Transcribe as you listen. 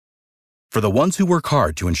For the ones who work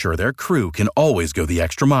hard to ensure their crew can always go the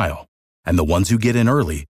extra mile, and the ones who get in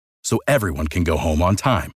early so everyone can go home on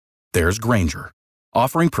time, there's Grainger,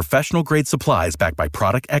 offering professional-grade supplies backed by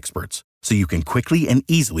product experts so you can quickly and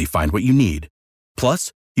easily find what you need.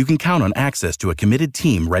 Plus, you can count on access to a committed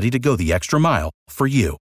team ready to go the extra mile for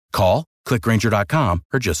you. Call, click Grainger.com,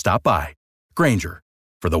 or just stop by. Grainger,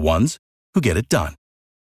 for the ones who get it done.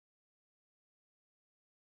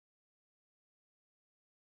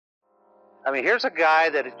 I mean, here's a guy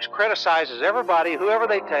that criticizes everybody, whoever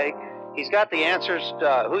they take. He's got the answers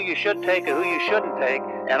to who you should take and who you shouldn't take.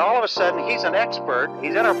 And all of a sudden, he's an expert.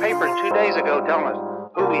 He's in our paper 2 days ago telling us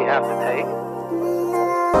who we have to take.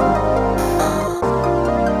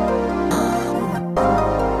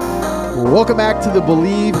 Welcome back to the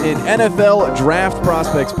Believe in NFL Draft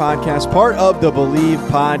Prospects podcast, part of the Believe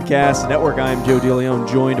Podcast Network. I'm Joe DeLeon,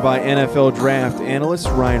 joined by NFL Draft analysts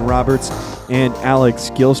Ryan Roberts and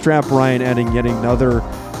Alex Gilstrap. Ryan adding yet another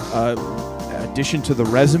addition to the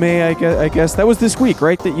resume, I guess. That was this week,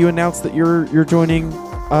 right, that you announced that you're joining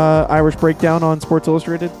Irish Breakdown on Sports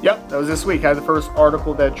Illustrated? Yep, that was this week. I had the first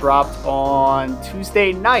article that dropped on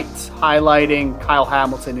Tuesday night highlighting Kyle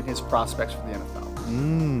Hamilton and his prospects for the NFL.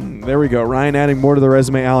 There we go. Ryan adding more to the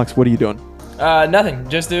resume. Alex, what are you doing? Nothing.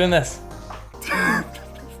 Just doing this.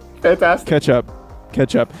 Fantastic. Catch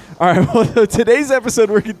up. All right, well, today's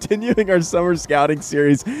episode, we're continuing our summer scouting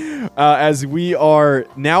series as we are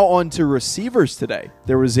now on to receivers today.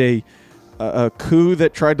 There was a coup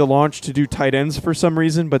that tried to launch to do tight ends for some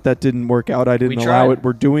reason, but that didn't work out. I didn't allow it.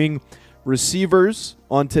 We're doing receivers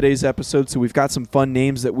on today's episode, so we've got some fun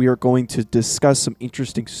names that we are going to discuss, some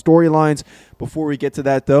interesting storylines. Before we get to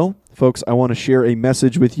that, though, folks, I want to share a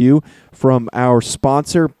message with you from our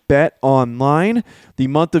sponsor, Bet Online. The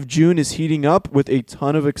month of June is heating up with a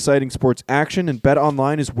ton of exciting sports action, and Bet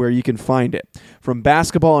Online is where you can find it. From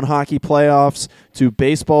basketball and hockey playoffs to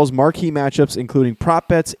baseball's marquee matchups, including prop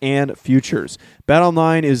bets and futures. Bet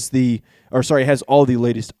Online has all the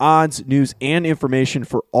latest odds, news, and information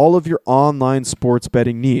for all of your online sports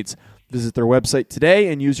betting needs. Visit their website today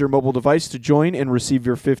and use your mobile device to join and receive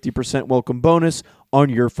your 50% welcome bonus on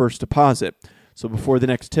your first deposit. So before the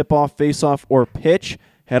next tip-off, face-off, or pitch,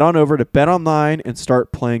 head on over to BetOnline and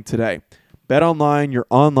start playing today. BetOnline, your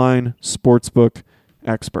online sportsbook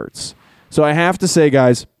experts. So I have to say,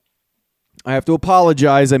 guys, I have to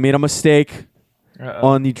apologize. I made a mistake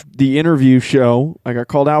on the interview show. I got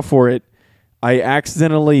called out for it. I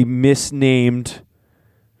accidentally misnamed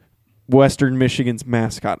Western Michigan's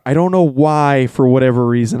mascot. I don't know why, for whatever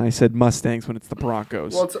reason, I said Mustangs when it's the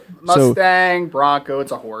Broncos. Well, it's a Mustang, Bronco,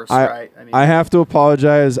 it's a horse, right? I have to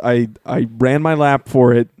apologize. I ran my lap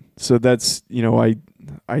for it, so that's,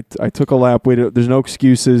 I took a lap. There's no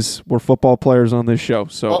excuses. We're football players on this show.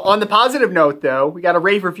 So well, on the positive note, though, we got a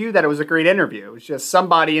rave review that it was a great interview. It was just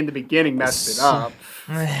somebody in the beginning messed it up.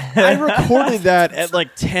 I recorded that at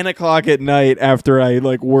like 10 o'clock at night after I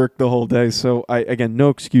worked the whole day. So again, no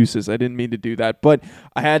excuses. I didn't mean to do that, but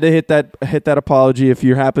I had to hit that apology. If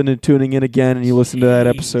you happen to tuning in again and you listen to that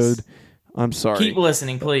episode, I'm sorry. Keep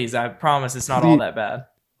listening, please. I promise it's not all that bad.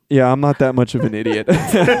 Yeah, I'm not that much of an idiot.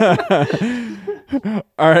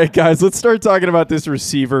 All right, guys, let's start talking about this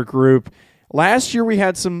receiver group. Last year we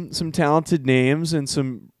had some talented names and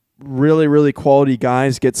some really, really quality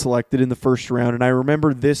guys get selected in the first round. And I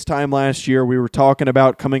remember this time last year we were talking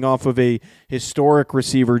about coming off of a historic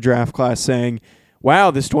receiver draft class saying,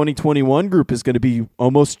 wow, this 2021 group is going to be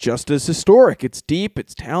almost just as historic. It's deep,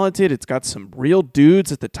 it's talented, it's got some real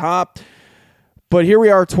dudes at the top. But here we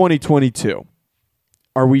are, 2022.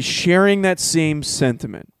 Are we sharing that same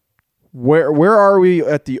sentiment? Where are we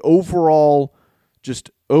at the overall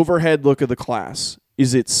just overhead look of the class?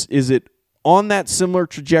 Is it on that similar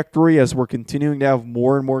trajectory as we're continuing to have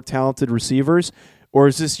more and more talented receivers, or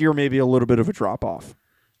is this year maybe a little bit of a drop-off?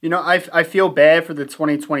 I feel bad for the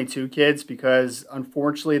 2022 kids because,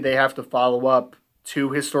 unfortunately, they have to follow up 2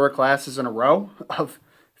 historic classes in a row of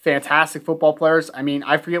fantastic football players. I mean,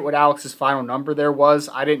 I forget what Alex's final number there was.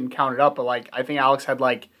 I didn't count it up, but I think Alex had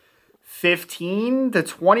 15 to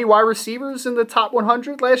 20 wide receivers in the top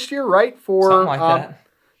 100 last year, right? For something like that.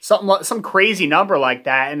 Some crazy number like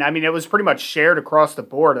that. And I mean, it was pretty much shared across the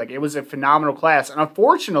board. It was a phenomenal class. And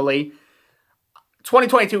unfortunately,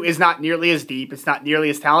 2022 is not nearly as deep. It's not nearly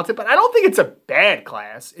as talented, but I don't think it's a bad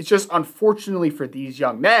class. It's just, unfortunately for these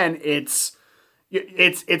young men, it's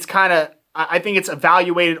kind of, I think it's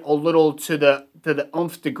evaluated a little to the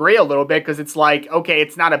nth degree a little bit, because it's okay,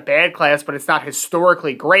 it's not a bad class, but it's not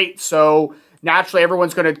historically great. So naturally,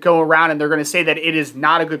 everyone's going to go around and they're going to say that it is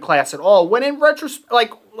not a good class at all. When in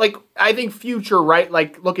retrospect, I think future, right?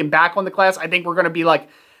 Looking back on the class, I think we're going to be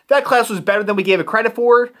that class was better than we gave it credit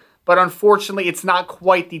for, but unfortunately it's not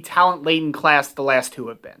quite the talent-laden class the last two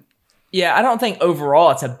have been. Yeah, I don't think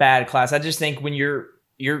overall it's a bad class. I just think when you're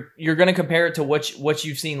going to compare it to what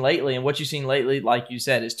you've seen lately, and what you've seen lately, like you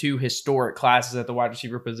said, is two historic classes at the wide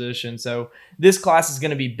receiver position. So this class is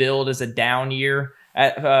going to be billed as a down year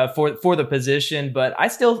for the position, but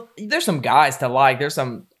there's some guys to like. There's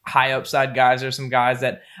some high upside guys. There's some guys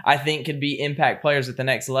that I think could be impact players at the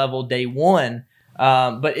next level day one.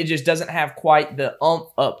 But it just doesn't have quite the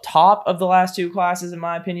up top of the last two classes, in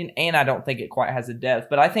my opinion, and I don't think it quite has the depth.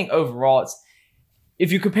 But I think overall,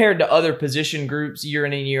 if you compare it to other position groups year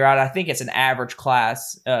in and year out, I think it's an average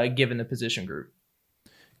class given the position group.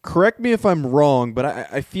 Correct me if I'm wrong, but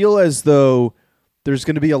I feel as though there's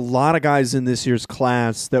going to be a lot of guys in this year's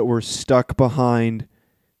class that were stuck behind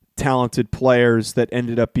talented players that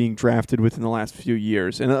ended up being drafted within the last few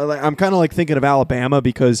years. And I'm kind of like thinking of Alabama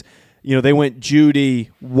because they went Judy,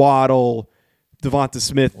 Waddle, Devonta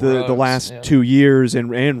Smith the last 2 years,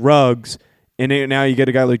 and Ruggs, and now you get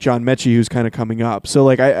a guy like John Mechie who's kind of coming up.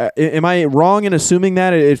 So, am I wrong in assuming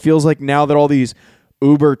that? It feels like now that all these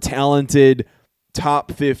uber talented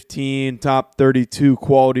top 15, top 32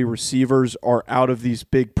 quality receivers are out of these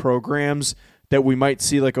big programs, that we might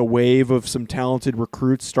see like a wave of some talented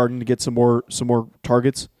recruits starting to get some more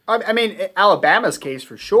targets? I mean, Alabama's case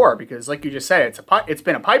for sure, because like you just said, it's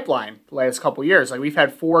been a pipeline the last couple of years. Like we've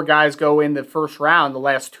had 4 guys go in the first round the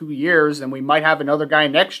last 2 years, and we might have another guy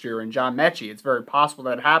next year in John Mechie. It's very possible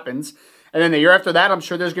that happens. And then the year after that, I'm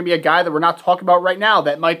sure there's going to be a guy that we're not talking about right now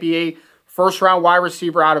that might be a first-round wide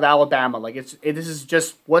receiver out of Alabama. Like this is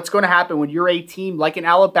just what's going to happen when you're a team like in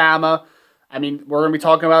Alabama. I mean, we're going to be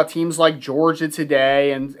talking about teams like Georgia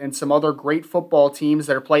today and some other great football teams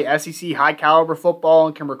that are play SEC high-caliber football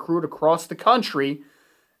and can recruit across the country.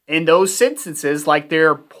 In those instances, like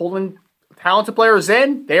they're pulling talented players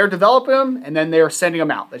in, they're developing them, and then they're sending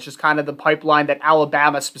them out. That's just kind of the pipeline that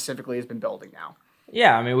Alabama specifically has been building now.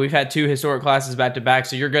 Yeah, I mean, we've had 2 historic classes back-to-back,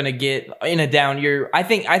 so you're going to get, in a down year, I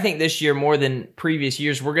think this year more than previous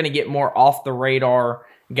years, we're going to get more off-the-radar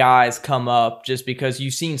guys come up just because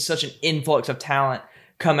you've seen such an influx of talent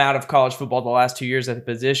come out of college football the last 2 years at the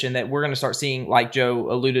position that we're going to start seeing, like Joe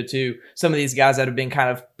alluded to, some of these guys that have been kind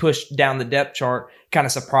of pushed down the depth chart kind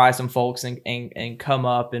of surprise some folks and come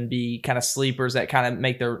up and be kind of sleepers that kind of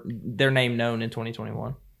make their name known in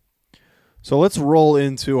 2021. So let's roll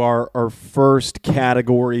into our first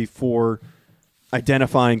category for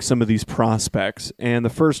identifying some of these prospects. And the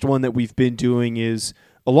first one that we've been doing is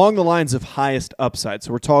along the lines of highest upside.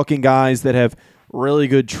 So we're talking guys that have really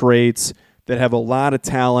good traits, that have a lot of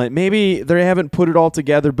talent. Maybe they haven't put it all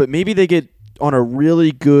together, but maybe they get on a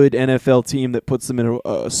really good NFL team that puts them in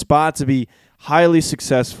a spot to be highly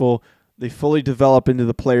successful. They fully develop into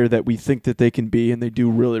the player that we think that they can be, and they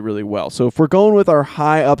do really, really well. So if we're going with our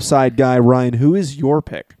high upside guy, Ryan, who is your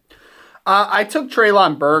pick? I took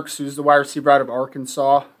Treylon Burks, who's the wide receiver out of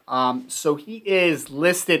Arkansas. So he is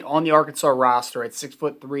listed on the Arkansas roster at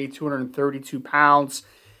 6'3", 232 pounds.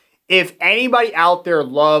 If anybody out there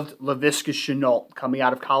loved Laviska Shenault coming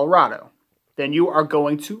out of Colorado, then you are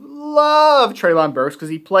going to love Treylon Burks because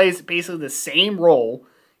he plays basically the same role.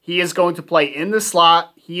 He is going to play in the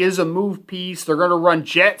slot. He is a move piece. They're going to run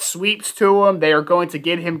jet sweeps to him. They are going to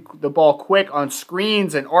get him the ball quick on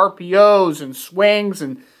screens and RPOs and swings,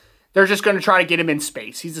 and they're just going to try to get him in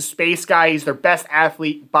space. He's a space guy. He's their best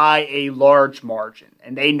athlete by a large margin,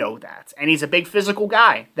 and they know that. And he's a big physical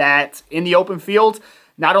guy that in the open field,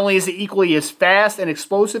 not only is he equally as fast and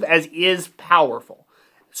explosive as he is powerful.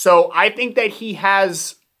 So I think that he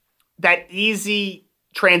has that easy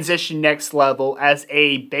transition next level as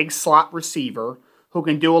a big slot receiver who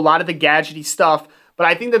can do a lot of the gadgety stuff. But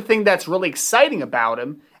I think the thing that's really exciting about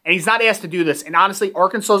him, and he's not asked to do this, and honestly,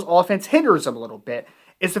 Arkansas's offense hinders him a little bit,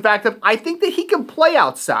 is the fact that I think that he can play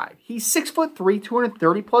outside. He's 6'3",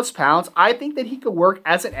 230 plus pounds. I think that he could work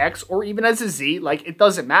as an X or even as a Z. Like, it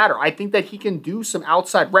doesn't matter. I think that he can do some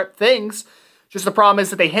outside rep things. Just the problem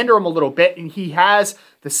is that they hinder him a little bit, and he has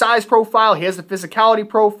the size profile. He has the physicality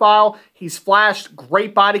profile. He's flashed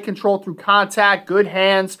great body control through contact, good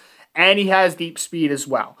hands, and he has deep speed as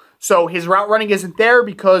well. So his route running isn't there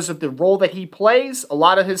because of the role that he plays. A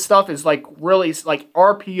lot of his stuff is like really like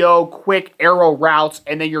RPO, quick arrow routes,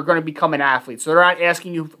 and then you're going to become an athlete. So they're not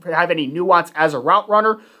asking you to have any nuance as a route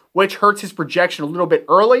runner, which hurts his projection a little bit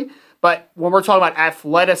early. But when we're talking about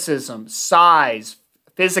athleticism, size,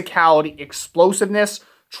 physicality, explosiveness,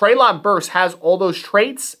 Treylon Burks has all those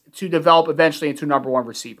traits to develop eventually into number one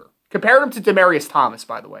receiver. Compare him to Demaryius Thomas,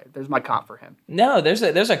 by the way. There's my comp for him. No, there's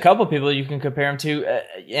a couple people you can compare him to,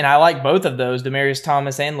 and I like both of those, Demaryius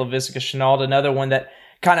Thomas and Laviska Shenault. Another one that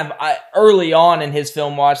kind of early on in his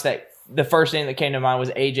film watch, that the first thing that came to mind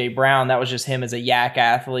was A.J. Brown. That was just him as a yak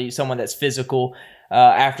athlete, someone that's physical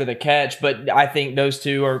after the catch. But I think those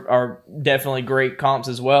two are definitely great comps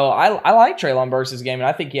as well. I like Treylon Burks' game, and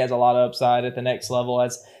I think he has a lot of upside at the next level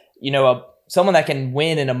as, someone that can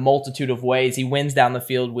win in a multitude of ways. He wins down the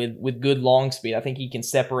field with good long speed. I think he can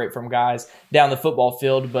separate from guys down the football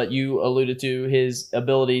field, but you alluded to his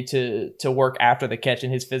ability to work after the catch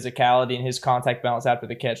and his physicality and his contact balance after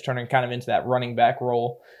the catch, turning kind of into that running back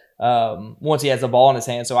role once he has the ball in his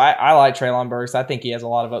hand. So I like Treylon Burks. I think he has a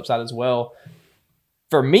lot of upside as well.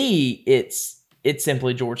 For me, it's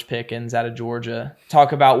simply George Pickens out of Georgia.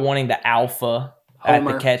 Talk about wanting the alpha at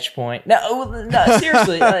the catch point. No,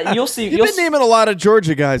 seriously. You'll see. You've been naming a lot of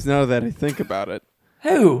Georgia guys now that I think about it.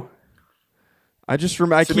 Who? I just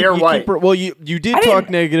remember. Zamir White. You did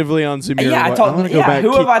talk negatively on Zamir Yeah, White. I'm gonna go back.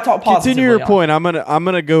 Who have I talked positively Continue your on? point. I'm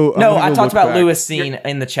gonna go. No, I talked about Lewis Cine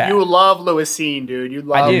in the chat. You love Lewis Cine, dude. You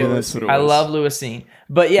love I do. Lewis That's what Cine. it I was. love Lewis Cine.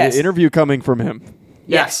 But yes. The interview coming from him.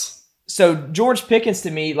 Yes. So George Pickens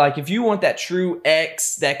to me, like if you want that true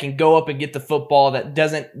X that can go up and get the football, that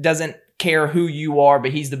doesn't care who you are,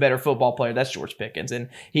 but he's the better football player, that's George Pickens. And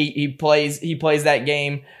he plays that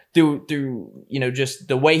game through just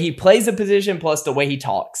the way he plays the position plus the way he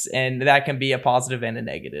talks. And that can be a positive and a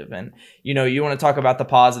negative. And you want to talk about the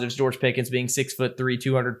positives, George Pickens being 6'3",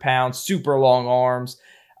 200 pounds, super long arms,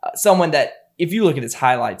 someone that, if you look at his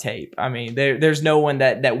highlight tape, I mean, there's no one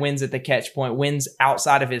that wins at the catch point, wins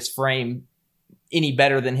outside of his frame any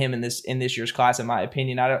better than him in this year's class, in my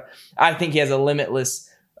opinion. I think he has a limitless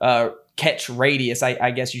catch radius,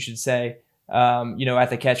 I guess you should say, at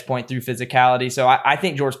the catch point through physicality. So I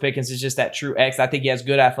think George Pickens is just that true X. I think he has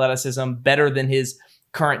good athleticism, better than his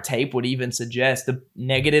current tape would even suggest. The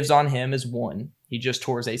negatives on him is one, he just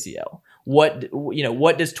tore his ACL. What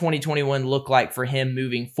does 2021 look like for him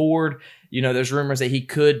moving forward? There's rumors that he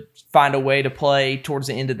could find a way to play towards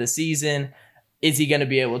the end of the season. Is he going to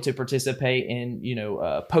be able to participate in,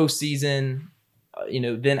 postseason?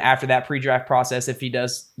 Then after that pre-draft process, if he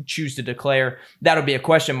does choose to declare, that'll be a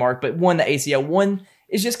question mark. But the ACL, one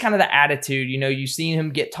is just kind of the attitude. You've seen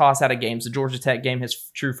him get tossed out of games. The Georgia Tech game,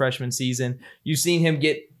 his true freshman season. You've seen him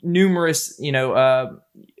get numerous,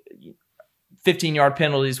 15-yard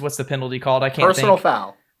penalties. What's the penalty called? I can't Personal think.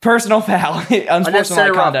 foul. Personal foul.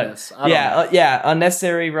 Unsportsmanlike conduct. Yeah.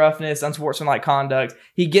 Unnecessary roughness, unsportsmanlike conduct.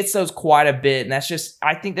 He gets those quite a bit, and that's just,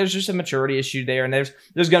 I think there's just a maturity issue there, and there's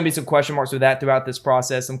going to be some question marks with that throughout this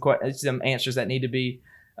process, some answers that need to be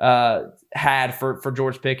had for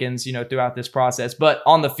George Pickens, throughout this process. But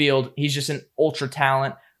on the field, he's just an ultra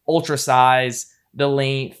talent, ultra size, the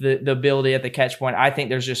length, the ability at the catch point. I think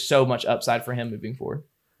there's just so much upside for him moving forward.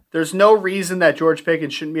 There's no reason that George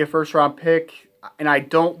Pickens shouldn't be a first-round pick, and I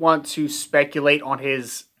don't want to speculate on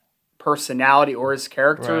his personality or his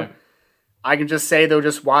character. Right. I can just say, though,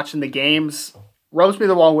 just watching the games rubs me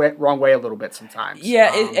the wrong way a little bit sometimes.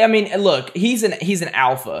 Yeah, look, he's an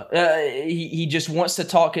alpha. He just wants to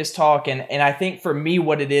talk his talk, and I think for me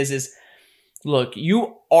what it is, look,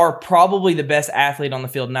 you are probably the best athlete on the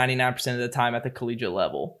field 99% of the time at the collegiate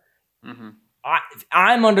level. Mm-hmm.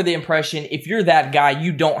 I'm under the impression if you're that guy,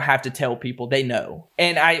 you don't have to tell people, they know.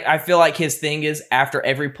 And I feel like his thing is after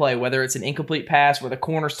every play, whether it's an incomplete pass where the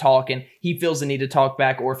corner's talking, he feels the need to talk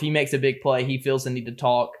back, or if he makes a big play, he feels the need to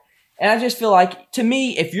talk. And I just feel like, to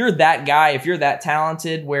me, if you're that guy, if you're that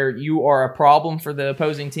talented where you are a problem for the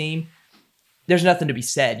opposing team, there's nothing to be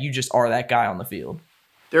said. You just are that guy on the field.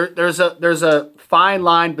 There's a fine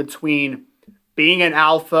line between being an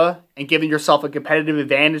alpha and giving yourself a competitive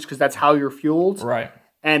advantage because that's how you're fueled. Right.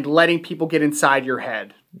 And letting people get inside your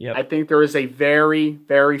head. Yep. I think there is a very,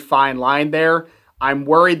 very fine line there. I'm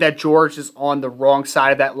worried that George is on the wrong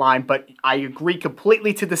side of that line, but I agree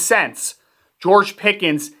completely to the sense. George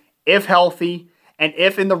Pickens, if healthy and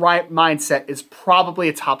if in the right mindset, is probably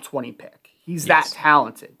a top 20 pick. He's that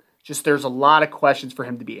talented. Just there's a lot of questions for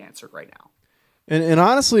him to be answered right now. And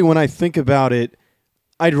honestly, when I think about it,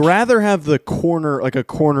 I'd rather have the corner, like a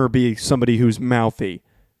corner, be somebody who's mouthy.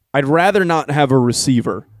 I'd rather not have a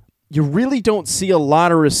receiver. You really don't see a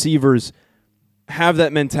lot of receivers have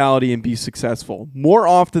that mentality and be successful. More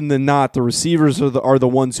often than not, the receivers are the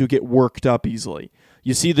ones who get worked up easily.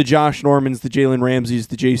 You see the Josh Normans, the Jalen Ramseys,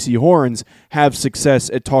 the J.C. Horns have success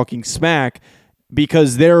at talking smack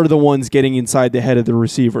because they're the ones getting inside the head of the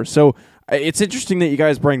receiver. So it's interesting that you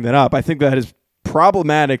guys bring that up. I think that is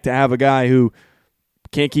problematic to have a guy who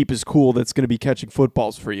can't keep his cool that's going to be catching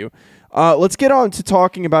footballs for you. Let's get on to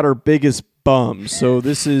talking about our biggest bums. So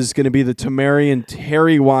this is going to be the Tamarian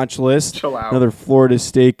Terry watch list. Chill out. Another Florida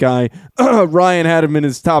State guy. Ryan had him in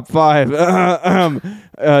his top 5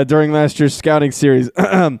 during last year's scouting series.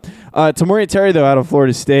 Tamarian Terry, though, out of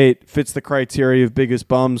Florida State, fits the criteria of biggest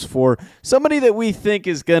bums for somebody that we think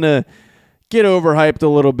is going to get overhyped a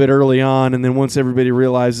little bit early on, and then once everybody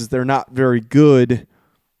realizes they're not very good,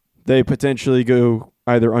 they potentially go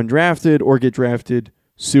either undrafted or get drafted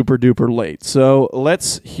super duper late. So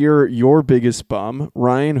let's hear your biggest bum.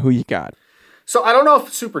 Ryan, who you got? So I don't know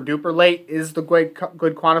if super duper late is the good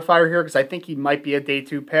quantifier here, because I think he might be a day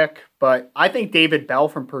 2 pick, but I think David Bell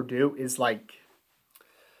from Purdue is like,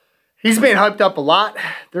 he's being hyped up a lot.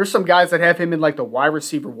 There's some guys that have him in like the wide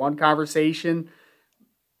receiver 1 conversation.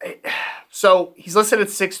 So he's listed at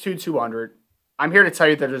 6'2", 200. I'm here to tell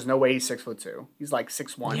you that there's no way he's 6'2". He's like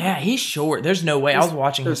 6'1". Yeah, he's short. There's no way. I was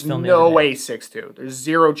watching his film. There's no way he's 6'2". There's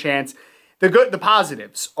zero chance. The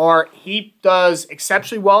positives are he does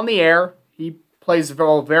exceptionally well in the air. He plays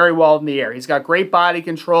very well in the air. He's got great body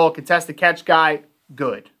control, contested catch guy.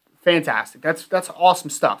 Good. Fantastic. That's awesome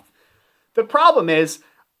stuff. The problem is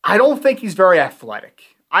I don't think he's very athletic.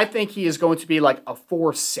 I think he is going to be like a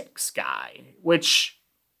 4'6" guy, which,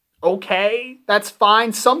 okay, that's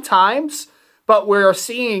fine sometimes. But we're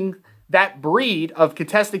seeing that breed of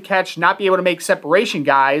contested catch, not be able to make separation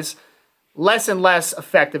guys, less and less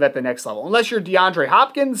effective at the next level. Unless you're DeAndre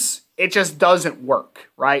Hopkins, it just doesn't work,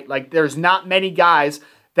 right? Like, there's not many guys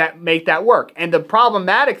that make that work. And the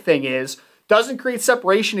problematic thing is, doesn't create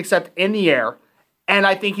separation except in the air, and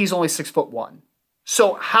I think he's only 6'1".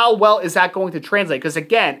 So how well is that going to translate? Because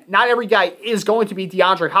again, not every guy is going to be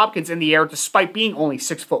DeAndre Hopkins in the air despite being only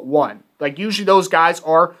 6'1". Like, usually those guys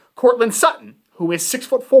are Cortland Sutton, who is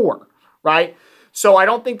 6'4", right? So I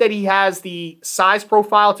don't think that he has the size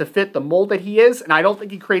profile to fit the mold that he is, and I don't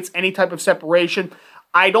think he creates any type of separation.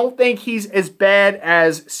 I don't think he's as bad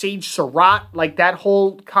as Sage Surratt, like that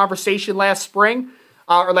whole conversation last spring,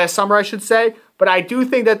 or last summer, I should say. But I do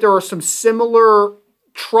think that there are some similar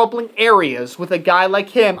troubling areas with a guy like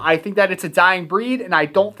him. I think that it's a dying breed, and I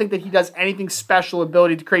don't think that he does anything special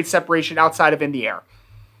ability to create separation outside of in the air.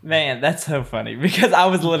 Man, that's so funny because I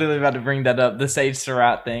was literally about to bring that up, the Sage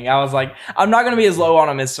Surratt thing. I was like, I'm not going to be as low on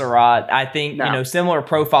him as Surratt. I think, similar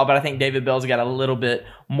profile, but I think David Bell's got a little bit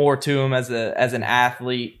more to him as an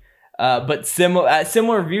athlete. But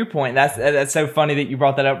similar viewpoint. That's so funny that you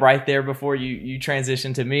brought that up right there before you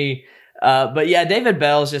transitioned to me. But yeah, David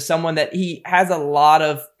Bell is just someone that he has a lot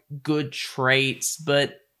of good traits,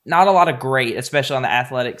 but not a lot of great, especially on the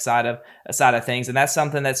athletic side of things. And that's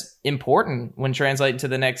something that's important when translating to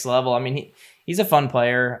the next level. I mean, he's a fun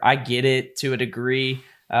player. I get it to a degree.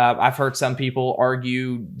 I've heard some people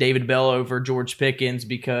argue David Bell over George Pickens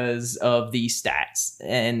because of the stats.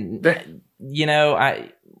 And,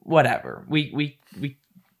 whatever.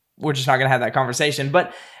 We're just not going to have that conversation.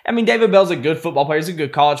 But, I mean, David Bell's a good football player. He's a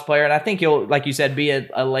good college player. And I think he'll, like you said, be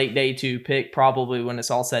a late day 2 pick probably when it's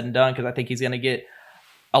all said and done, because I think he's going to get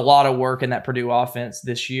a lot of work in that Purdue offense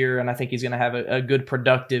this year, and I think he's going to have a good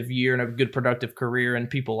productive year and a good productive career, and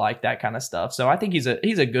people like that kind of stuff. So I think he's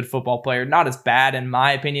a good football player. Not as bad, in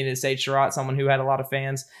my opinion, as Sage Surratt, someone who had a lot of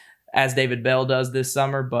fans, as David Bell does this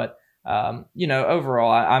summer. But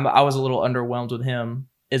overall, I was a little underwhelmed with him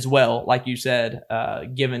as well, like you said,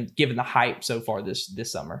 given the hype so far this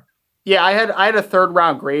summer. Yeah, I had a 3rd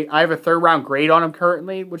round grade. I have a 3rd round grade on him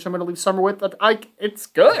currently, which I'm going to leave summer with. But it's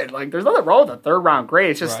good. Like, there's nothing wrong with a 3rd round grade.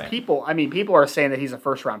 It's just people are saying that he's a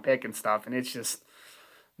 1st round pick and stuff, and it's just,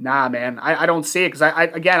 nah, man. I don't see it because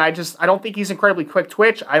I don't think he's incredibly quick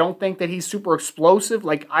twitch. I don't think that he's super explosive.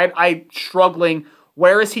 Like, I'm struggling.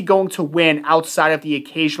 Where is he going to win outside of the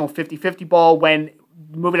occasional 50-50 ball when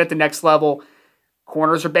moving at the next level?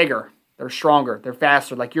 Corners are bigger. They're stronger. They're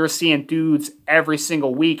faster. Like, you're seeing dudes every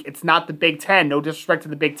single week. It's not the Big Ten. No disrespect to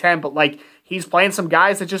the Big Ten, but like, he's playing some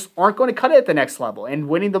guys that just aren't going to cut it at the next level. And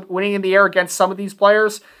winning in the air against some of these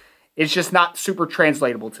players is just not super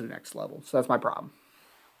translatable to the next level. So that's my problem.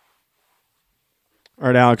 All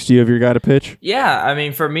right, Alex, do you have your guy to pitch? Yeah, I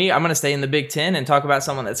mean, for me, I'm going to stay in the Big Ten and talk about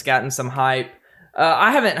someone that's gotten some hype.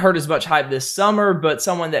 I haven't heard as much hype this summer, but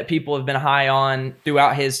someone that people have been high on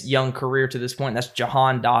throughout his young career to this point, that's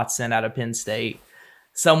Jahan Dotson out of Penn State.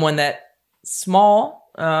 Someone that small's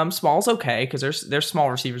okay because there's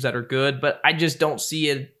small receivers that are good, but I just don't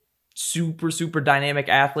see a super, super dynamic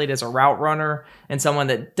athlete as a route runner and someone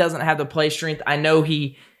that doesn't have the play strength. I know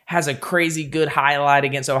he has a crazy good highlight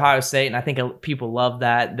against Ohio State, and I think people love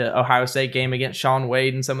that, the Ohio State game against Sean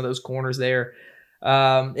Wade and some of those corners there.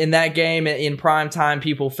 in that game in prime time,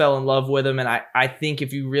 people fell in love with him. And I think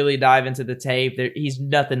if you really dive into the tape, he's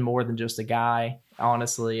nothing more than just a guy.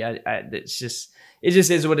 Honestly, it just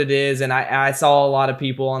is what it is. And I saw a lot of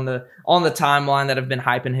people on the timeline that have been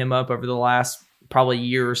hyping him up over the last probably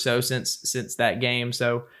year or so since that game.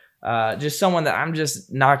 So just someone that I'm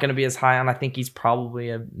just not going to be as high on. I think he's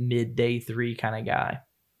probably a mid day 3 kind of guy.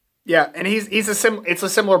 Yeah, and it's a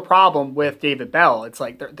similar problem with David Bell. It's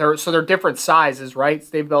like they're different sizes, right?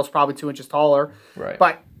 David Bell's probably 2 inches taller, right?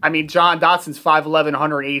 But I mean, John Dotson's 5'11",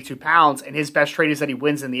 182 pounds, and his best trait is that he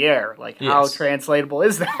wins in the air. Like, how translatable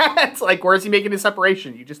is that? It's like, where is he making his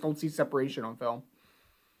separation? You just don't see separation on film.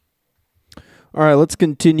 All right, let's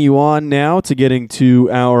continue on now to getting to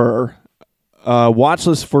our watch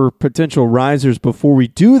list for potential risers. Before we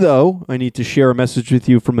do, though, I need to share a message with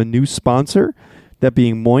you from a new sponsor. That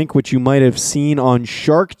being Moink, which you might have seen on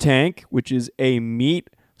Shark Tank, which is a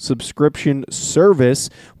meat subscription service.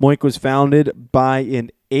 Moink was founded by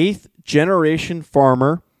an 8th-generation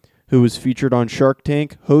farmer who was featured on Shark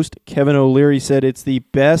Tank. Host Kevin O'Leary said it's the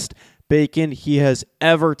best bacon he has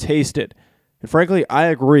ever tasted. And frankly, I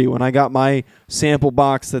agree when I got my sample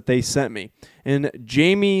box that they sent me. And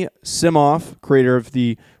Jamie Simoff, creator of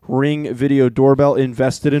the Ring Video Doorbell,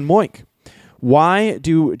 invested in Moink. Why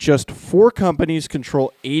do just 4 companies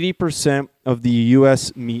control 80% of the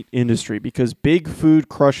U.S. meat industry? Because big food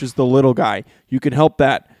crushes the little guy. You can help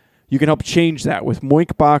that. You can help change that with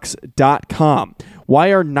moinkbox.com. Why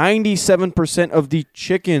are 97% of the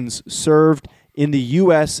chickens served in the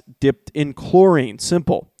U.S. dipped in chlorine?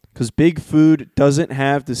 Simple. Because big food doesn't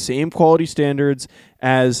have the same quality standards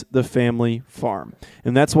as the family farm.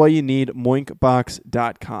 And that's why you need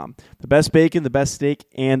moinkbox.com. The best bacon, the best steak,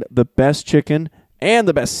 and the best chicken, and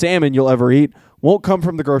the best salmon you'll ever eat won't come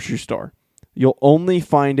from the grocery store. You'll only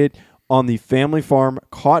find it on the family farm,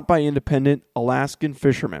 caught by independent Alaskan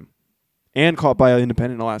fishermen. And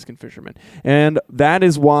that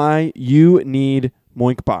is why you need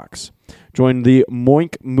Moinkbox. Join the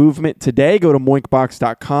Moink movement today. Go to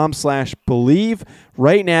moinkbox.com/believe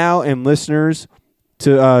right now, and listeners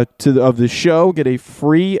of the show get a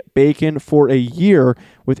free bacon for a year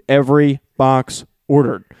with every box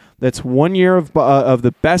ordered. That's 1 year of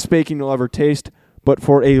the best bacon you'll ever taste, but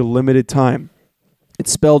for a limited time.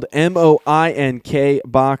 It's spelled MOINK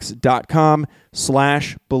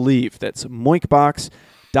box.com/believe. That's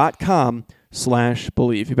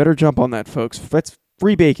moinkbox.com/believe. You better jump on that, folks. That's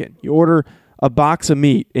free bacon. You order a box of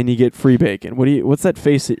meat and you get free bacon. What's that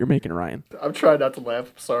face that you're making, Ryan? I'm trying not to laugh.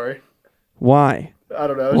 I'm sorry. Why? I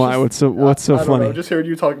don't know. Why? What's so funny? Don't know. Just hearing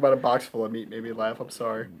you talk about a box full of meat made me laugh. I'm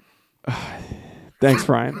sorry. Thanks,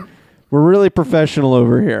 Ryan. We're really professional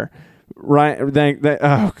over here. Ryan,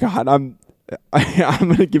 oh God, I'm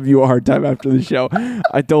going to give you a hard time after the show.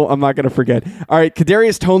 I'm not going to forget. All right,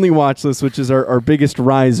 Kadarius Toney watch list, which is our biggest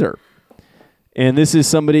riser. And this is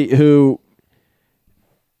somebody who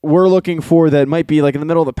we're looking for that might be like in the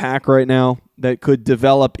middle of the pack right now that could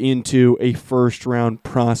develop into a first-round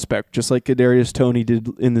prospect, just like Kadarius Toney did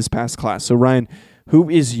in this past class. So, Ryan, who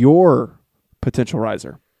is your potential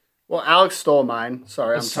riser? Well, Alex stole mine.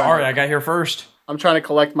 Sorry. I got here first. I'm trying to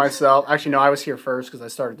collect myself. Actually, no, I was here first because I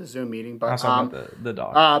started the Zoom meeting. But I was talking about the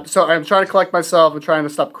dog. So I'm trying to collect myself. I'm trying to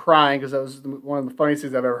stop crying because that was one of the funniest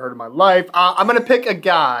things I've ever heard in my life. I'm going to pick a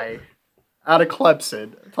guy out of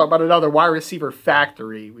Clemson. Talk about another wide receiver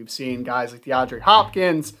factory. We've seen guys like DeAndre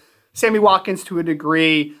Hopkins, Sammy Watkins to a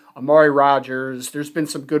degree, Amari Rodgers. There's been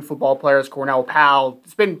some good football players, Cornell Powell.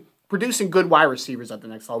 It's been producing good wide receivers at the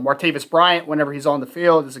next level. Martavis Bryant, whenever he's on the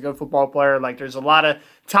field, is a good football player. Like, there's a lot of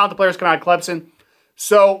talented players coming out of Clemson.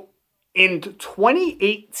 So in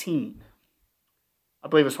 2018, I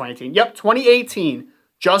believe it was 2018. Yep, 2018,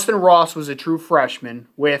 Justin Ross was a true freshman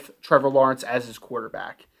with Trevor Lawrence as his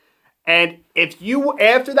quarterback. And if you,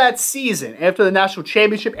 after that season, after the national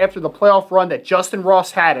championship, after the playoff run that Justin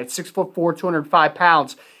Ross had at 6'4", 205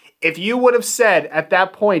 pounds, if you would have said at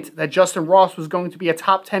that point that Justin Ross was going to be a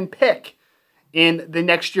top 10 pick in the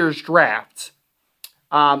next year's draft,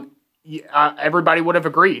 everybody would have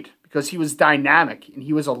agreed because he was dynamic and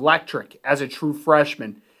he was electric as a true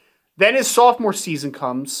freshman. Then his sophomore season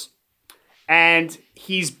comes, and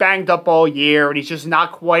he's banged up all year, and he's just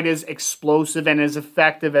not quite as explosive and as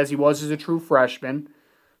effective as he was as a true freshman.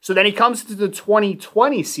 So then he comes to the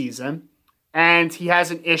 2020 season, and he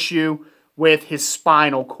has an issue with his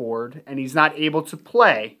spinal cord, and he's not able to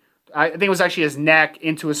play. I think it was actually his neck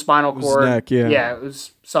into his spinal cord. His neck, yeah. Yeah, it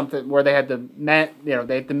was something where they had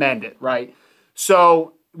to mend it, right?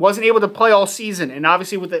 So wasn't able to play all season, and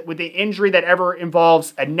obviously with the injury that ever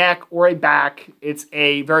involves a neck or a back, it's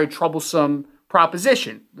a very troublesome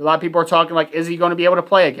proposition. A lot of people are talking like, is he going to be able to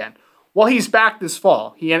play again? Well, he's back this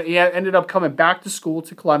fall. He ended up coming back to school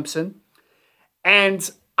to Clemson. And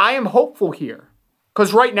I am hopeful here.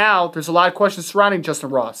 Because right now, there's a lot of questions surrounding Justin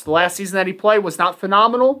Ross. The last season that he played was not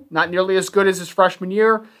phenomenal, not nearly as good as his freshman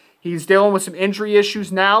year. He's dealing with some injury issues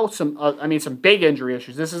now, some big injury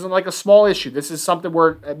issues. This isn't like a small issue. This is something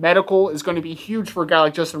where medical is going to be huge for a guy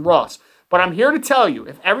like Justin Ross. But I'm here to tell you,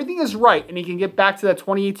 if everything is right and he can get back to that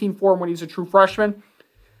 2018 form when he's a true freshman,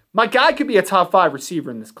 my guy could be a top 5 receiver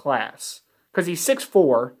in this class. Because he's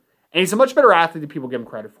 6'4", and he's a much better athlete than people give him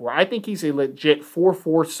credit for. I think he's a legit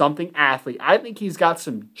 4'4" something athlete. I think he's got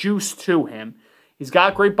some juice to him. He's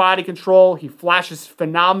got great body control. He flashes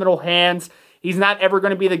phenomenal hands. He's not ever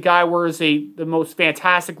going to be the guy where he's the most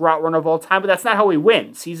fantastic route runner of all time, but that's not how he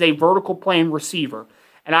wins. He's a vertical playing receiver.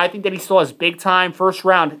 And I think that he still has big-time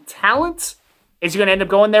first-round talent. Is he going to end up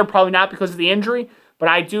going there? Probably not because of the injury. But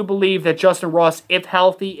I do believe that Justin Ross, if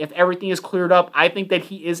healthy, if everything is cleared up, I think that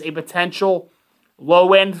he is a potential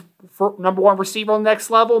low-end number 1 receiver on the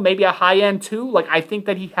next level, maybe a high-end too. Like, I think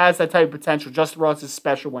that he has that type of potential. Justin Ross is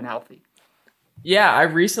special when healthy. Yeah, I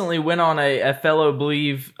recently went on a fellow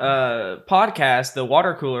Believe podcast, the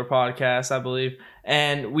Water Cooler podcast, I believe,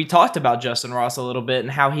 and we talked about Justin Ross a little bit and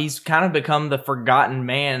how he's kind of become the forgotten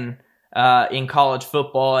man in college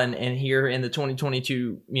football and here in the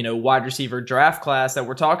 2022, wide receiver draft class that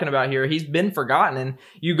we're talking about here. He's been forgotten, and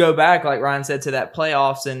you go back, like Ryan said, to that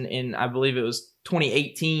playoffs in I believe it was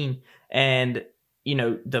 2018, and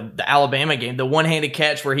the Alabama game, the one-handed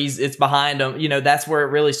catch where it's behind him, that's where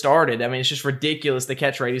it really started. I mean, it's just ridiculous the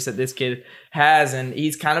catch radius that this kid has, and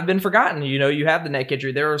he's kind of been forgotten. You have the neck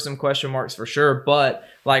injury. There are some question marks for sure, but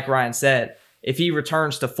like Ryan said, if he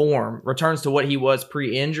returns to form, returns to what he was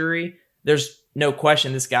pre-injury, there's no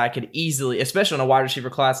question this guy could easily, especially in a wide receiver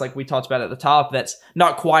class like we talked about at the top, that's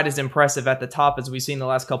not quite as impressive at the top as we've seen the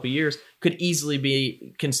last couple of years, could easily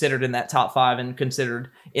be considered in that top 5 and considered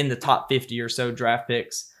in the top 50 or so draft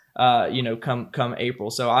picks, come April.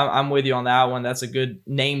 So I'm with you on that one. That's a good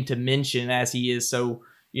name to mention, as he is so,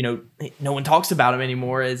 no one talks about him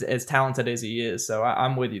anymore as talented as he is. So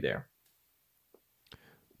I'm with you there.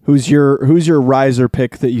 Who's your riser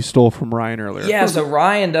pick that you stole from Ryan earlier? Yeah, so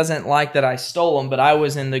Ryan doesn't like that I stole him, but I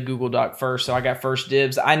was in the Google Doc first, so I got first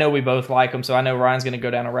dibs. I know we both like him, so I know Ryan's going to go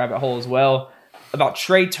down a rabbit hole as well. About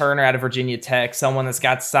Trey Turner out of Virginia Tech, someone that's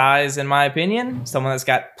got size, in my opinion, someone that's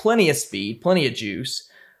got plenty of speed, plenty of juice,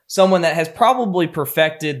 someone that has probably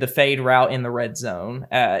perfected the fade route in the red zone.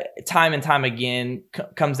 Time and time again,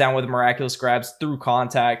 comes down with miraculous grabs through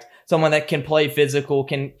contact, someone that can play physical,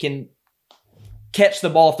 can catch the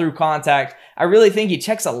ball through contact. I really think he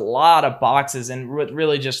checks a lot of boxes, and what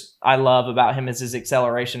really just I love about him is his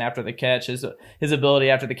acceleration after the catch, his ability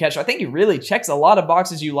after the catch. I think he really checks a lot of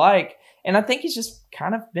boxes you like, and I think he's just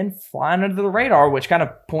kind of been flying under the radar, which kind of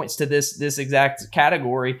points to this exact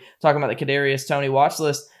category. Talking about the Kadarius Toney watch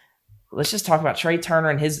list, let's just talk about Trey Turner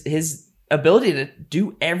and his ability to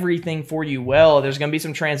do everything for you well. There's going to be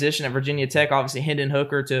some transition at Virginia Tech, obviously Hendon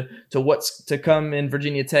Hooker to what's to come in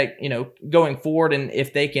Virginia Tech, going forward. And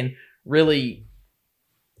if they can really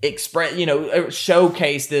express,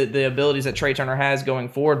 showcase the abilities that Trey Turner has going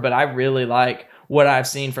forward. But I really like what I've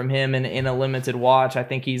seen from him in a limited watch. I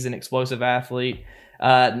think he's an explosive athlete.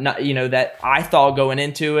 That I thought going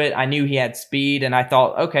into it, I knew he had speed, and I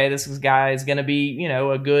thought, okay, this guy is going to be,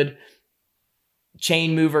 a good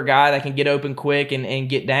chain mover guy that can get open quick and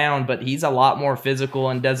get down, but he's a lot more physical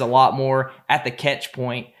and does a lot more at the catch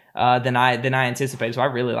point than I anticipated. So I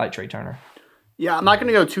really like Trey Turner. Yeah, I'm not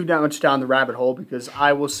going to go too much down the rabbit hole because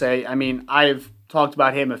I will say, I've talked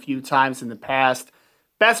about him a few times in the past.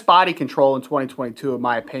 Best body control in 2022, in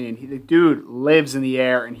my opinion. The dude lives in the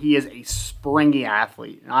air, and he is a springy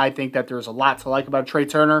athlete. And I think that there's a lot to like about Trey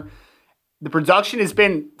Turner. The production has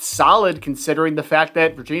been solid considering the fact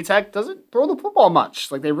that Virginia Tech doesn't throw the football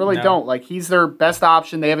much. Like, they really don't. Like, he's their best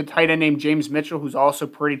option. They have a tight end named James Mitchell, who's also a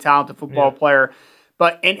pretty talented football player.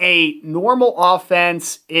 But in a normal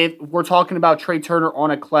offense, if we're talking about Trey Turner on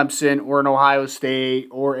a Clemson or an Ohio State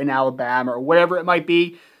or in Alabama or whatever it might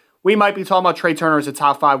be, we might be talking about Trey Turner as a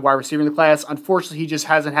top 5 wide receiver in the class. Unfortunately, he just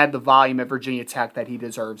hasn't had the volume at Virginia Tech that he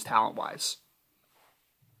deserves talent-wise.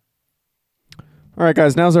 All right,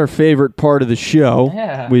 guys, now's our favorite part of the show,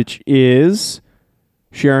 which is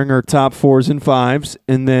sharing our top 4s and 5s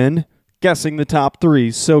and then guessing the top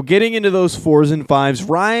 3s. So getting into those 4s and 5s,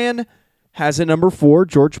 Ryan has a number 4,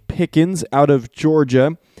 George Pickens out of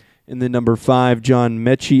Georgia, and then number 5, John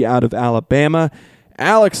Mechie out of Alabama.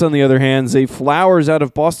 Alex, on the other hand, Zay Flowers out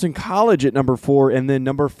of Boston College at number 4, and then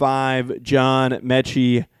number 5, John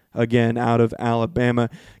Mechie again, out of Alabama.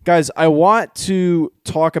 Guys, I want to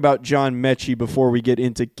talk about John Mechie before we get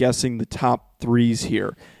into guessing the top threes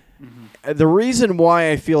here. Mm-hmm. The reason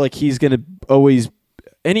why I feel like he's going to always,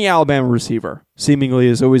 any Alabama receiver seemingly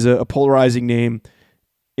is always a polarizing name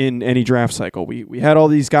in any draft cycle. We had all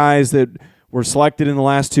these guys that were selected in the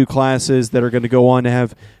last two classes that are going to go on to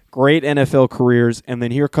have great NFL careers, and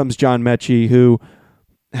then here comes John Mechie, who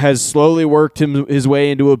has slowly worked his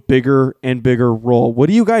way into a bigger and bigger role. What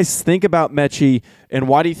do you guys think about Mechie, and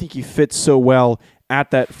why do you think he fits so well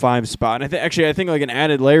at that 5 spot? And I think like an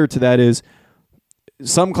added layer to that is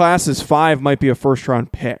some classes 5 might be a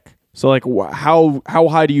first-round pick. So like how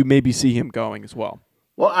high do you maybe see him going as well?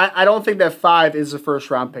 Well, I don't think that 5 is a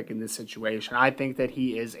first-round pick in this situation. I think that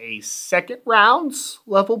he is a second-round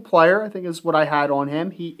level player, I think is what I had on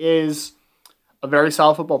him. He is a very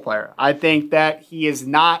solid football player. I think that he is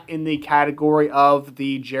not in the category of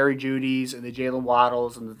the Jerry Judys and the Jalen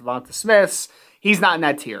Waddles and the Devonta Smiths. He's not in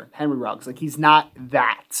that tier. Henry Ruggs. Like, he's not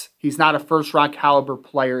that. He's not a first-round caliber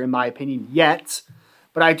player, in my opinion, yet.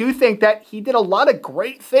 But I do think that he did a lot of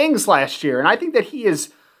great things last year, and I think that he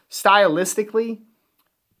is stylistically...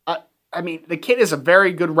 the kid is a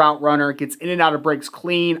very good route runner, gets in and out of breaks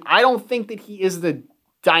clean. I don't think that he is the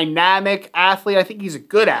dynamic athlete. I think he's a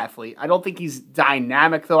good athlete. I don't think he's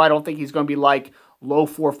dynamic, though. I don't think he's going to be like low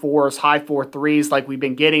 4.4s, high 4.3s like we've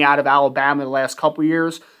been getting out of Alabama the last couple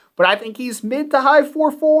years. But I think he's mid to high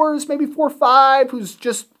 4.4s, maybe 4.5, who's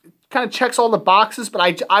just kind of checks all the boxes.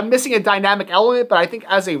 But I'm missing a dynamic element. But I think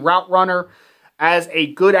as a route runner, as a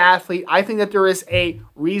good athlete, I think that there is a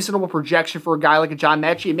reasonable projection for a guy like a John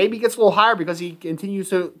Mechie. And maybe he gets a little higher because he continues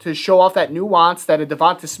to show off that nuance that a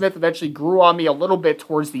Devonta Smith eventually grew on me a little bit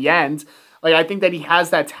towards the end. Like, I think that he has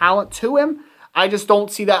that talent to him. I just don't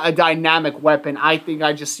see that a dynamic weapon. I think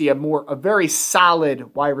I just see a very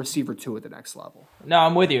solid wide receiver 2 at the next level. No,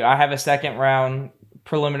 I'm with you. I have a second round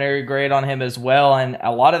preliminary grade on him as well, and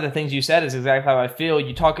a lot of the things you said is exactly how I feel.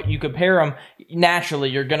 You compare him, naturally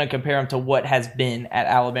you're going to compare him to what has been at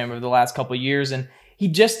Alabama over the last couple of years, and he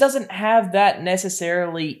just doesn't have that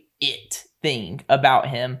necessarily it thing about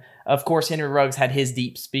him. Of course, Henry Ruggs had his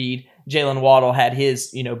deep speed. Jalen Waddle had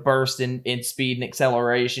his burst in speed and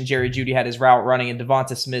acceleration. Jerry Jeudy had his route running, and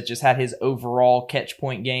Devonta Smith just had his overall catch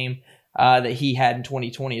point game that he had in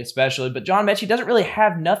 2020 especially. But John Mechie doesn't really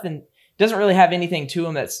have anything to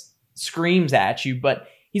him that screams at you, but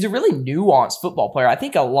he's a really nuanced football player. I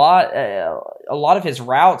think a lot of his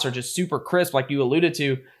routes are just super crisp, like you alluded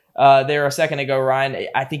to there a second ago, Ryan.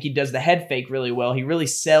 I think he does the head fake really well. He really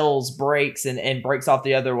sells breaks and breaks off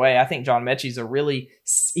the other way. I think John Mechie's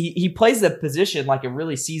he plays the position like a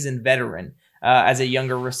really seasoned veteran as a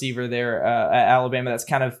younger receiver there at Alabama that's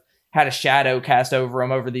kind of had a shadow cast over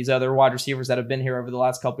him over these other wide receivers that have been here over the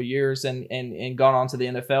last couple of years and gone on to the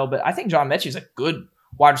NFL. But I think John Mechie is a good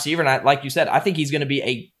wide receiver. And like you said, I think he's going to be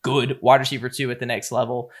a good wide receiver 2 at the next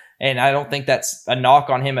level. And I don't think that's a knock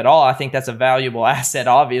on him at all. I think that's a valuable asset.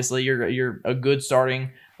 Obviously, you're a good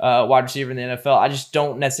starting wide receiver in the NFL. I just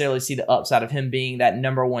don't necessarily see the upside of him being that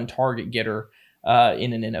number 1 target getter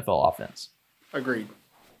in an NFL offense. Agreed.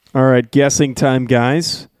 All right, guessing time,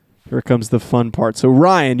 guys. Here comes the fun part. So,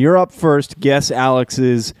 Ryan, you're up first. Guess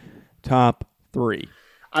Alex's top 3.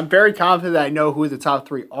 I'm very confident that I know who the top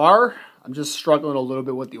 3 are. I'm just struggling a little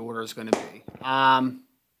bit what the order is going to be. Are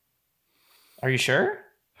you sure?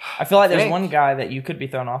 I feel like there's one guy that you could be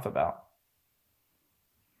thrown off about.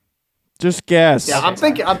 Just guess. Yeah, I'm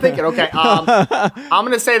thinking. Okay, I'm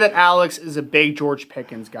going to say that Alex is a big George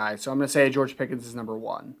Pickens guy. So I'm going to say George Pickens is number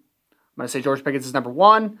 1. I'm going to say George Pickens is number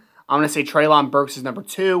 1. I'm going to say Treylon Burks is number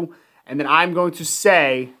 2. And then I'm going to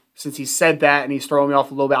say, since he said that and he's throwing me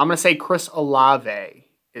off a little bit, I'm going to say Chris Olave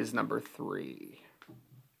is number 3.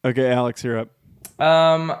 Okay, Alex, you're up.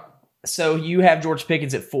 So you have George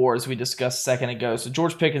Pickens at 4, as we discussed a second ago. So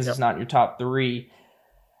George Pickens is not in your top 3.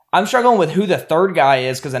 I'm struggling with who the third guy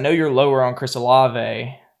is because I know you're lower on Chris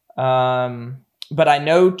Olave. But I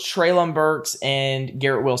know Treylon Burks and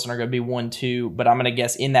Garrett Wilson are going to be 1, 2, but I'm going to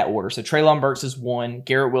guess in that order. So Treylon Burks is 1,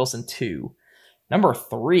 Garrett Wilson 2. Number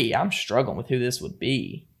 3, I'm struggling with who this would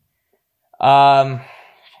be. The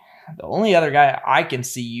only other guy I can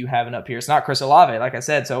see you having up here, it's not Chris Olave, like I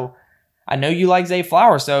said. So I know you like Zay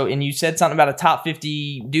Flowers. And you said something about a top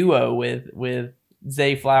 50 duo with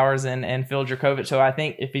Zay Flowers and Phil Dracovic. So I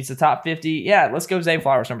think if he's the top 50, let's go Zay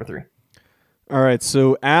Flowers, number 3. All right,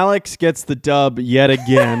 so Alex gets the dub yet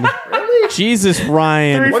again. Really? Jesus,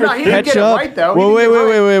 Ryan. Well, no, he didn't get it right,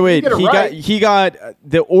 though. Wait. He got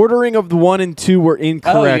the ordering of the 1 and 2 were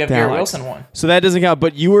incorrect. Oh, you have Garrett Alex. Wilson 1. So that doesn't count.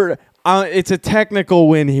 But It's a technical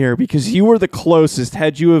win here because you were the closest.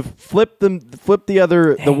 Had you have flipped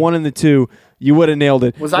the one and the two, you would have nailed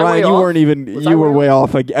it. Was I Ryan, way you off? weren't even. You were way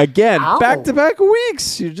off again. Ow. Back-to-back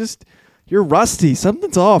weeks. You're rusty.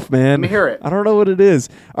 Something's off, man. Let me hear it. I don't know what it is.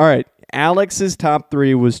 All right. Alex's top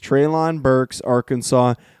three was Treylon Burks,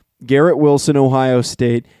 Arkansas, Garrett Wilson, Ohio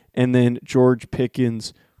State, and then George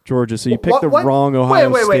Pickens, Georgia. So you picked the wrong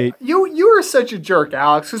Ohio State. You are such a jerk,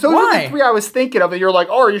 Alex. Because those are Why? the three I was thinking of, and you're like,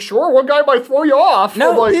 "Oh, are you sure? One guy might throw you off."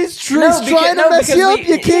 No, I'm like, He's trying to mess because you up.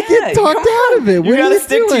 You can't get talked out of it. You What are got to you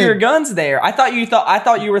stick to doing? your guns there. I thought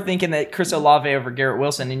you were thinking that Chris Olave over Garrett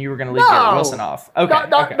Wilson, and you were going to leave Garrett Wilson off. Okay,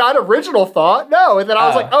 okay. not original thought. No, and then I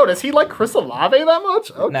was Oh. like, "Oh, does he like Chris Olave that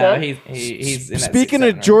much?" Okay. No, he's in that Speaking 6-7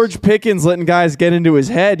 of range. George Pickens letting guys get into his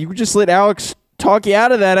head, you just let Alex talk you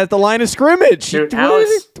out of that at the line of scrimmage. Dude, What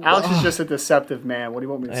is it? Alex is just a deceptive man. What do you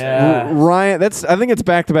want me to say? Yeah. Ryan, I think it's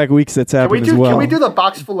back-to-back weeks that's happened as well. Can we do the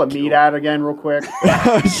box full of meat ad again real quick?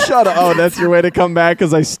 Shut up. Oh, that's your way to come back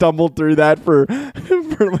because I stumbled through that for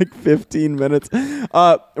like 15 minutes.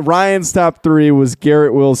 Ryan's top three was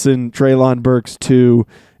Garrett Wilson, Treylon Burks 2,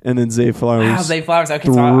 and then Zay Flowers. Wow, Zay Flowers. Okay,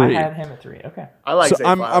 so I 3. had him at 3. Okay. I like So Zay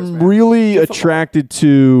I'm Flowers, man. really attracted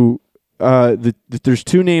to there's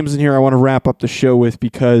two names in here I want to wrap up the show with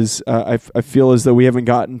because I feel as though we haven't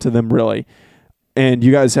gotten to them really, and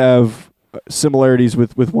you guys have similarities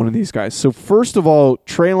with one of these guys. So first of all,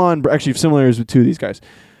 actually similarities with two of these guys.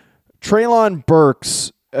 Treylon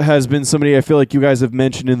Burks has been somebody I feel like you guys have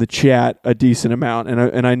mentioned in the chat a decent amount,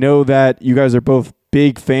 and I know that you guys are both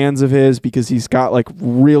big fans of his because he's got like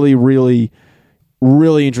really, really,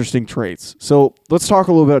 really interesting traits. So let's talk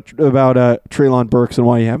a little bit about Treylon Burks and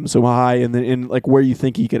why you have him so high, and then in like where you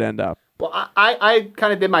think he could end up. Well, I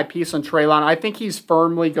kind of did my piece on Treylon. I think he's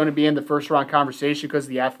firmly going to be in the first round conversation because of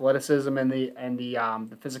the athleticism and the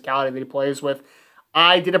physicality that he plays with.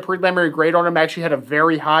 I did a preliminary grade on him. I actually had a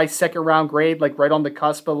very high second round grade, like right on the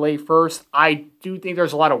cusp of late first. I do think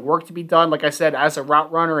there's a lot of work to be done, like I said, as a route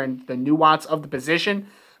runner and the nuance of the position.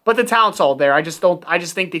 But the talent's all there. I just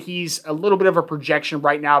think that he's a little bit of a projection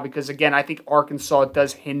right now because, again, I think Arkansas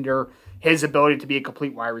does hinder his ability to be a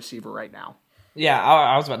complete wide receiver right now. Yeah,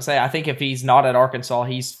 I was about to say, I think if he's not at Arkansas,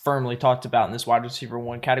 he's firmly talked about in this wide receiver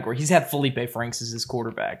 1 category. He's had Felipe Franks as his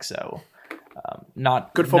quarterback, so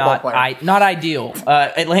not good football player. Not ideal.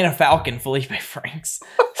 Atlanta Falcon Felipe Franks.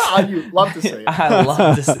 You love to see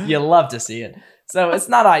it. You love to see it. So it's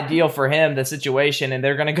not ideal for him, the situation, and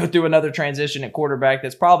they're going to go through another transition at quarterback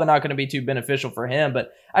that's probably not going to be too beneficial for him.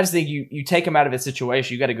 But I just think you take him out of his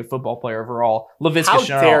situation, you got a good football player overall. Laviska How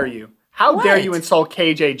Shenault. dare you? How What? dare you insult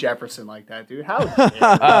KJ Jefferson like that, dude? How dare you?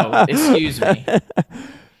 Oh, excuse me.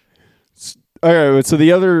 All right, so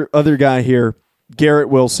the other guy here, Garrett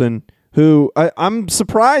Wilson, who I'm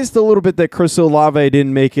surprised a little bit that Chris Olave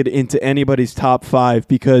didn't make it into anybody's top 5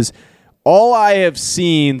 because all I have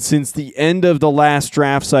seen since the end of the last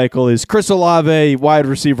draft cycle is Chris Olave, wide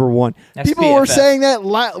receiver 1. That's People were PFF. saying that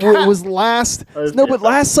was last. was No, but PFF.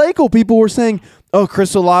 last cycle, people were saying, "Oh,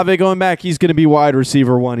 Chris Olave going back, he's going to be wide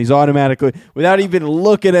receiver 1. He's automatically without even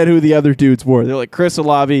looking at who the other dudes were." They're like Chris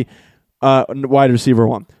Olave, wide receiver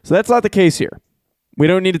 1. So that's not the case here. We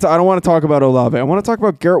don't need to. I don't want to talk about Olave. I want to talk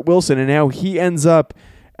about Garrett Wilson and how he ends up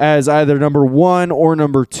as either number 1 or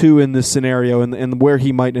number 2 in this scenario, and where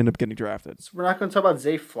he might end up getting drafted. We're not going to talk about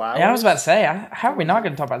Zay Flowers. Yeah, I was about to say, how are we not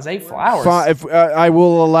going to talk about Zay Flowers? If I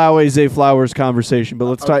will allow a Zay Flowers conversation, but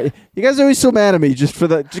let's talk. You guys are always so mad at me. Just for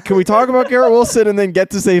the, can we talk about Garrett Wilson and then get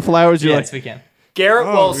to Zay Flowers? You're Yes, like, we can. Garrett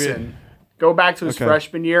Oh, Wilson, go back to his Okay.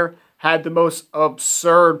 freshman year, had the most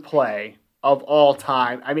absurd play of all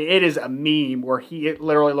time. I mean, it is a meme where it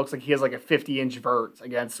literally looks like he has like a 50-inch vert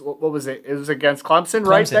against, what was it? It was against Clemson,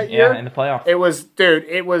 right, that year? Yeah, in the playoff. It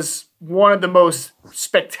was one of the most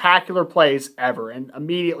spectacular plays ever. And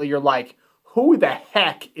immediately you're like, who the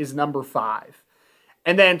heck is number 5?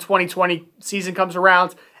 And then 2020 season comes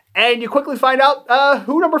around, and you quickly find out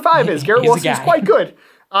who number 5 is. Garrett He's a Wilson's guy. quite good.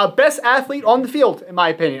 Best athlete on the field, in my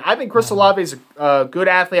opinion. I think Chris Olave is a good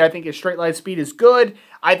athlete. I think his straight line speed is good.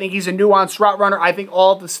 I think he's a nuanced route runner. I think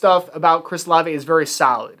all the stuff about Chris Olave is very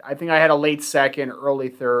solid. I think I had a late second, early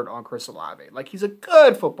third on Chris Olave. Like, he's a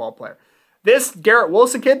good football player. This Garrett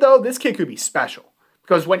Wilson kid, though, this kid could be special.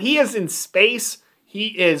 Because when he is in space, he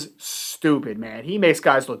is stupid, man. He makes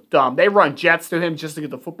guys look dumb. They run jets to him just to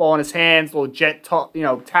get the football in his hands, little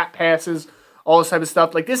tap passes, all this type of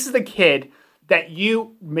stuff. Like, this is the kid that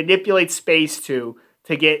you manipulate space to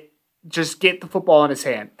get the football in his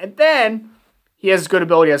hand. And then he has good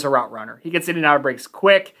ability as a route runner. He gets in and out of breaks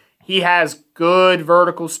quick. He has good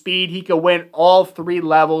vertical speed. He can win all 3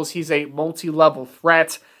 levels. He's a multi-level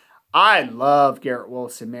threat. I love Garrett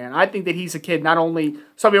Wilson, man. I think that he's a kid. Not only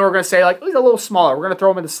some people are going to say, like, oh, he's a little smaller, we're going to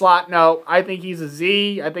throw him in the slot. No, I think he's a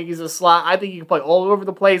Z. I think he's a slot. I think he can play all over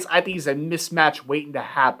the place. I think he's a mismatch waiting to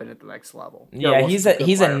happen at the next level. Yeah, he's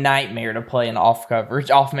a nightmare to play in off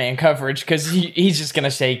man coverage, because he's just going to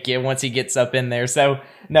shake you once he gets up in there. So,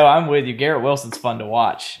 no, I'm with you. Garrett Wilson's fun to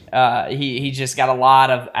watch. He just got a lot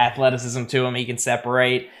of athleticism to him. He can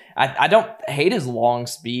separate. I don't hate his long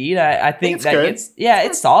speed. I think that good.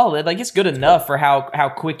 It's solid. Like, it's good enough for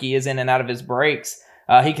how quick he is in and out of his breaks.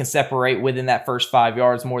 He can separate within that first 5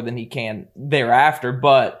 yards more than he can thereafter,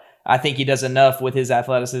 but I think he does enough with his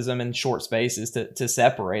athleticism in short spaces to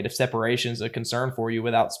separate, if separation is a concern for you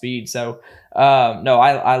without speed. So, no,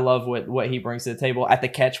 I love what he brings to the table. At the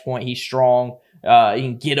catch point, he's strong. He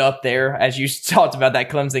can get up there, as you talked about that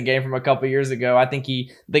Clemson game from a couple years ago. I think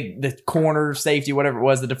the corner, safety, whatever it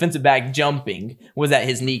was, the defensive back jumping was at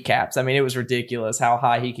his kneecaps. I mean, it was ridiculous how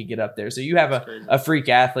high he could get up there. So you have a freak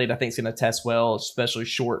athlete. I think it's going to test well, especially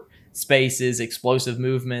short spaces, explosive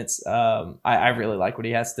movements. I really like what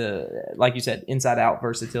he has to, like you said, inside out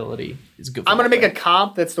versatility is good. I'm going to make a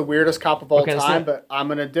comp that's the weirdest comp of all time, but I'm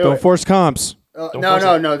going to do it. Don't force comps.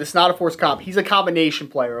 No. This is not a forced comp. He's a combination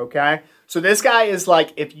player. Okay. So this guy is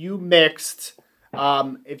like if you mixed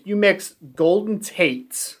Golden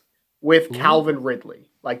Tate with Calvin Ridley.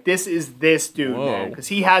 Like, this is this dude, man, because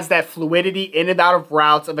he has that fluidity in and out of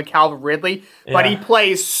routes of a Calvin Ridley, but he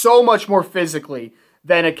plays so much more physically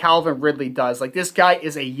than a Calvin Ridley does. Like, this guy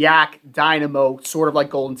is a yak dynamo, sort of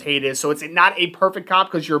like Golden Tate is. So it's not a perfect comp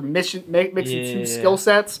because you're mixing two skill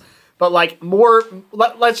sets. But, like,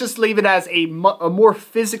 let's just leave it as a more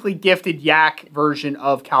physically gifted yak version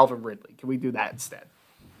of Calvin Ridley. Can we do that instead?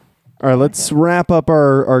 All right, let's wrap up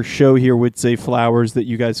our show here with Zay Flowers that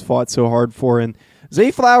you guys fought so hard for. And Zay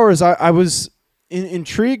Flowers, I was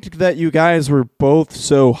intrigued that you guys were both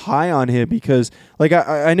so high on him because, like,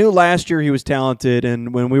 I knew last year he was talented,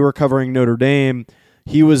 and when we were covering Notre Dame,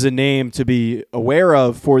 he was a name to be aware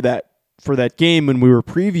of for that game when we were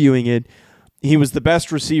previewing it. He was the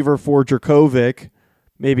best receiver for Jurkovec,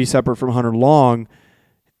 maybe separate from Hunter Long,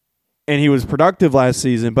 and he was productive last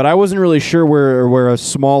season. But I wasn't really sure where a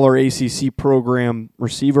smaller ACC program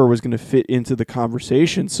receiver was going to fit into the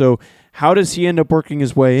conversation. So how does he end up working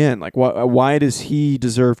his way in? Like, why does he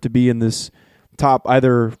deserve to be in this top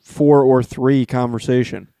either 4 or 3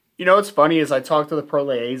 conversation? You know what's funny is I talked to the pro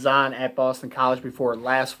liaison at Boston College before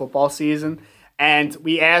last football season, and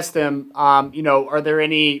we asked him, are there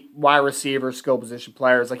any wide receiver skill position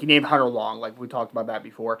players? Like, he named Hunter Long, like we talked about that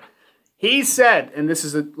before. He said, and this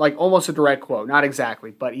is almost a direct quote, not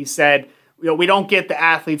exactly, but he said, we don't get the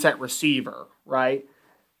athletes at receiver, right?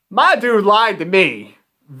 My dude lied to me,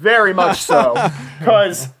 very much so,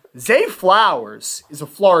 because Zay Flowers is a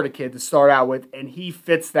Florida kid to start out with, and he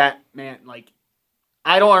fits that, man. Like,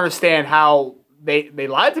 I don't understand how they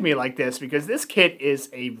lied to me like this, because this kid is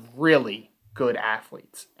a really good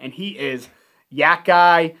athlete, and he is yak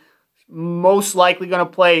guy, most likely going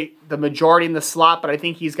to play the majority in the slot, but I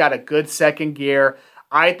think he's got a good second gear.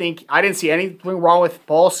 I didn't see anything wrong with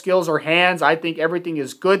ball skills or hands. I think everything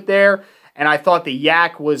is good there, and I thought the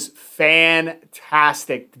yak was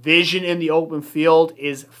fantastic. Vision in the open field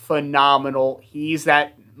is phenomenal. He's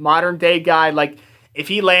that modern day guy. Like, if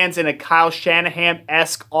he lands in a Kyle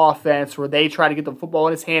Shanahan-esque offense where they try to get the football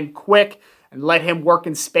in his hand quick and let him work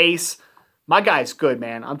in space, my guy's good,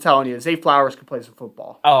 man. I'm telling you, Zay Flowers can play some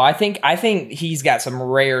football. Oh, I think he's got some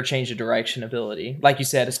rare change of direction ability, like you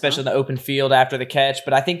said, especially in the open field after the catch.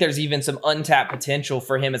 But I think there's even some untapped potential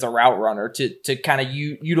for him as a route runner to kind of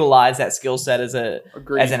utilize that skill set as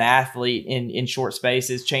an athlete in short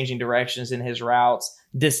spaces, changing directions in his routes,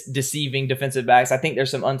 deceiving defensive backs. I think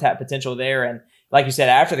there's some untapped potential there, and like you said,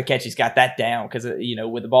 after the catch, he's got that down because,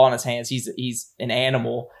 with the ball in his hands, he's an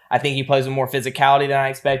animal. I think he plays with more physicality than I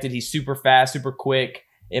expected. He's super fast, super quick,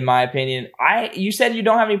 in my opinion. You said you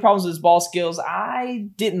don't have any problems with his ball skills. I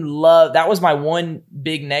didn't love – that was my one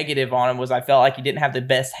big negative on him, was I felt like he didn't have the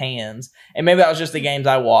best hands. And maybe that was just the games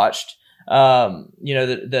I watched.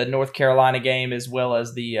 The North Carolina game as well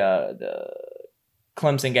as the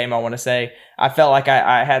Clemson game, I want to say. I felt like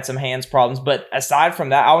I had some hands problems. But aside from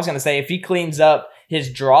that, I was going to say if he cleans up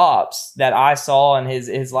his drops that I saw and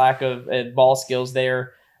his lack of ball skills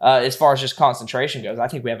there, as far as just concentration goes, I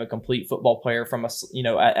think we have a complete football player from as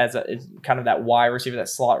kind of that wide receiver, that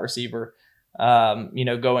slot receiver,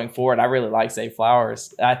 going forward. I really like Zay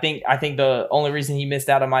Flowers. I think the only reason he missed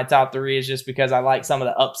out on my top 3 is just because I like some of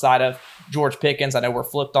the upside of George Pickens. I know we're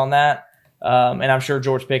flipped on that. And I'm sure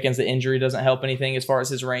George Pickens, the injury doesn't help anything as far as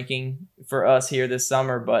his ranking for us here this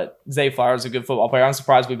summer. But Zay Flowers is a good football player. I'm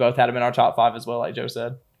surprised we both had him in our top 5 as well, like Joe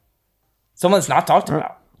said. someone that's not talked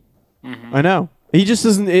about. I know. He just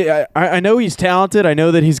doesn't. I know he's talented. I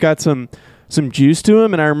know that he's got some juice to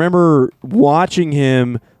him, and I remember watching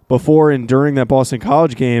him before and during that Boston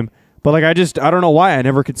College game. But I don't know why I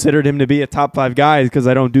never considered him to be a top 5 guy because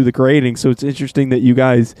I don't do the grading. So it's interesting that you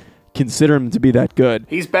guys consider him to be that good.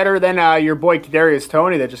 He's better than your boy Kadarius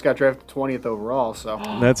Toney that just got drafted 20th overall. So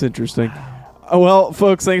that's interesting. Well,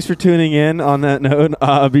 folks, thanks for tuning in. On that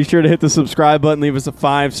note, be sure to hit the subscribe button, leave us a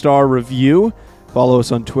 5-star review. Follow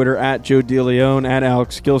us on Twitter at Joe DeLeon, at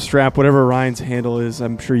Alex Skillstrap, whatever Ryan's handle is.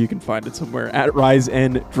 I'm sure you can find it somewhere, at Rise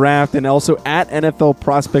and Draft, and also at NFL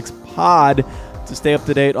Prospects Pod to stay up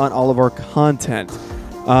to date on all of our content.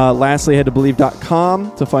 Lastly, head to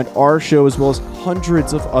Believe.com to find our show as well as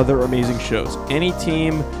hundreds of other amazing shows. Any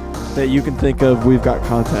team that you can think of, we've got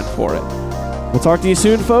content for it. We'll talk to you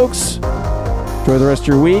soon, folks. Enjoy the rest of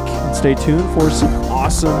your week, and stay tuned for some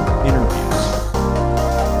awesome interviews.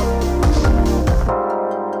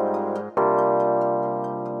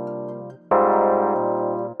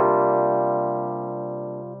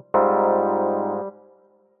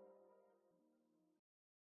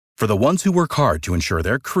 For the ones who work hard to ensure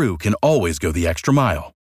their crew can always go the extra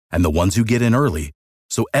mile, and the ones who get in early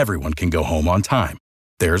so everyone can go home on time,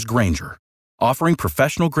 there's Grainger, offering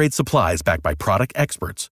professional-grade supplies backed by product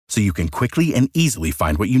experts so you can quickly and easily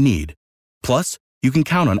find what you need. Plus, you can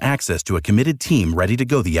count on access to a committed team ready to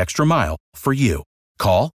go the extra mile for you.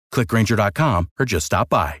 Call, click Grainger.com, or just stop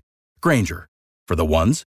by. Grainger, for the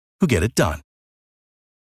ones who get it done.